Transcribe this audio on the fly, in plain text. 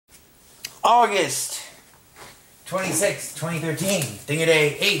August 26th, 2013. Thing a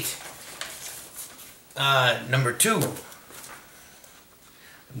Day 8. Number 2. I have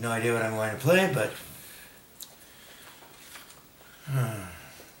no idea what I'm going to play, but...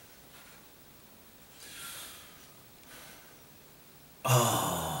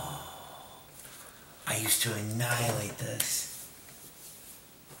 Oh, I used to annihilate this.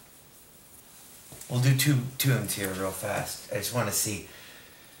 We'll do two tunes here real fast. I just want to see.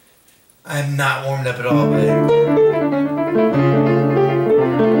 I'm not warmed up at all, but...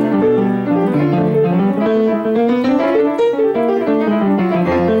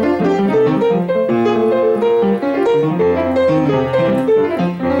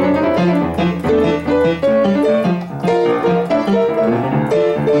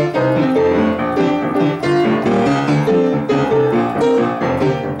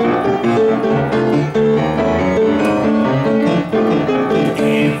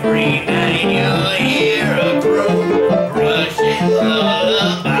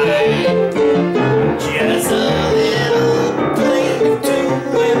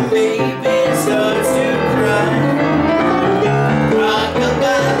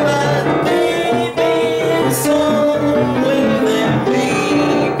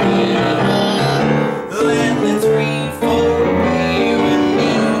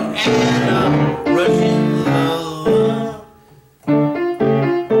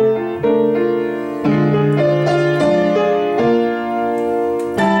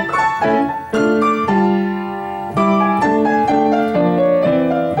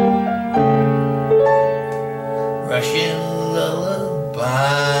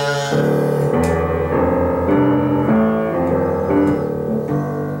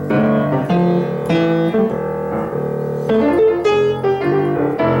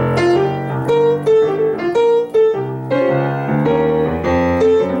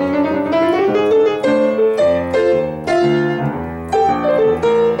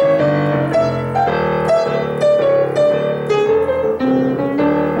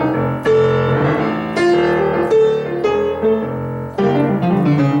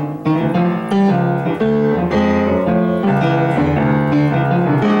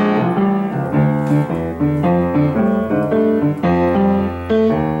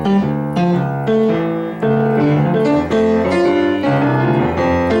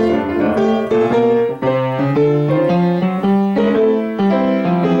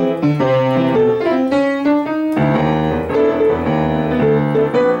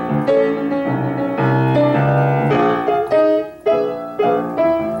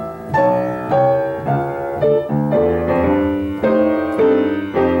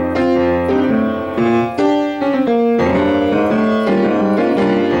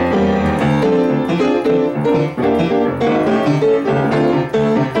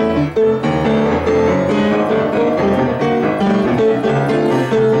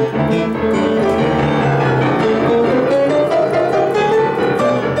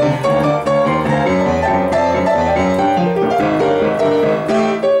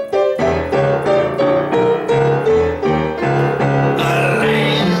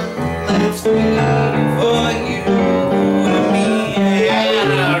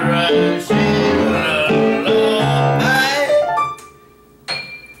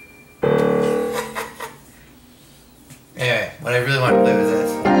 What I really want to play was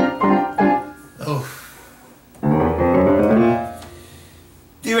this. Oh.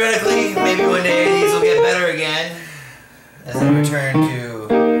 Theoretically, maybe one day these will get better again as I return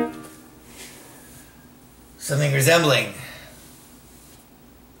to something resembling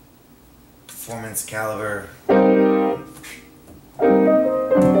performance caliber.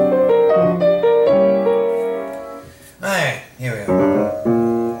 Alright, here we go.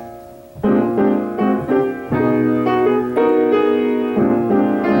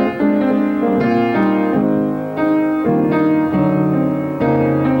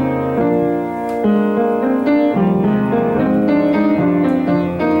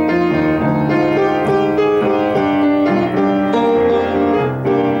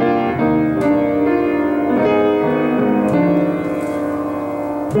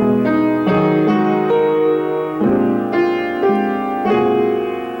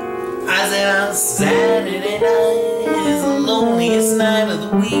 Saturday night is the loneliest night of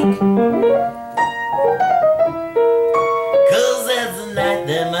the week, 'cause that's the night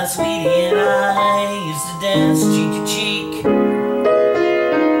that my sweetie and I used to dance cheek to cheek.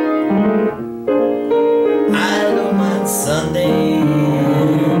 I don't mind Sunday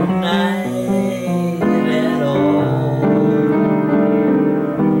night at all,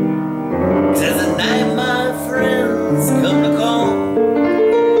 'cause that's the night my friends come to call.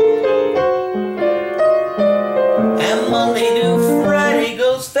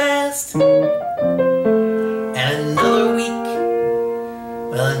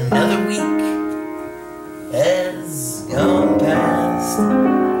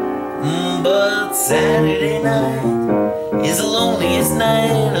 Saturday night is the loneliest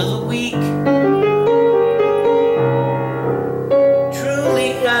night of the week.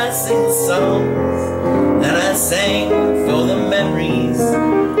 Truly I sing the songs that I sang for the memories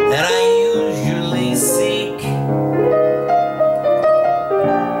that I usually seek,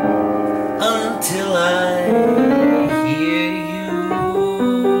 until I hear you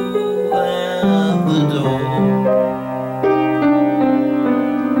at the door,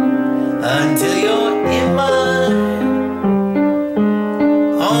 until you're in my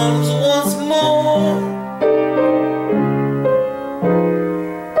arms once more.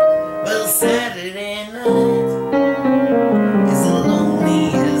 Well, Saturday night is the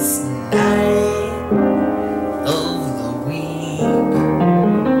loneliest night of the week.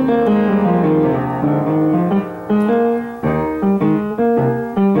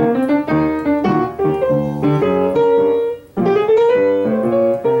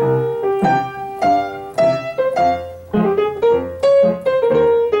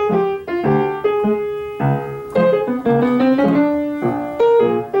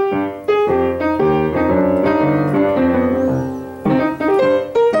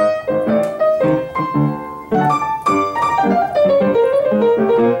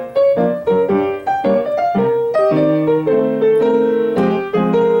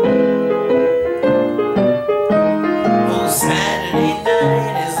 Saturday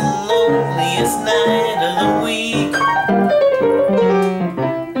night is the loneliest night of the week.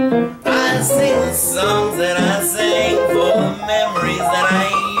 I sing the songs that I sang for the memories that I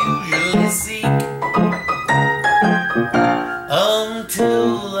usually seek,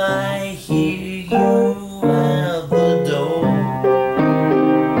 until I hear you at the door,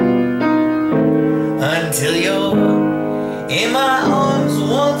 until you're in my arms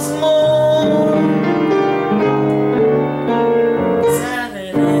once more.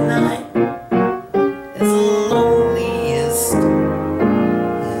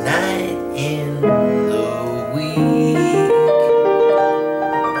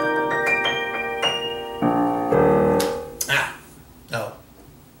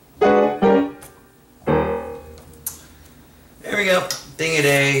 There we go. Ding a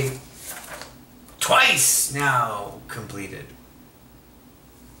day. Twice now completed.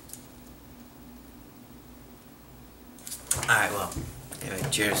 Alright, well. Anyway,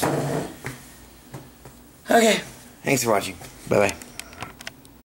 cheers. Okay. Thanks for watching. Bye bye.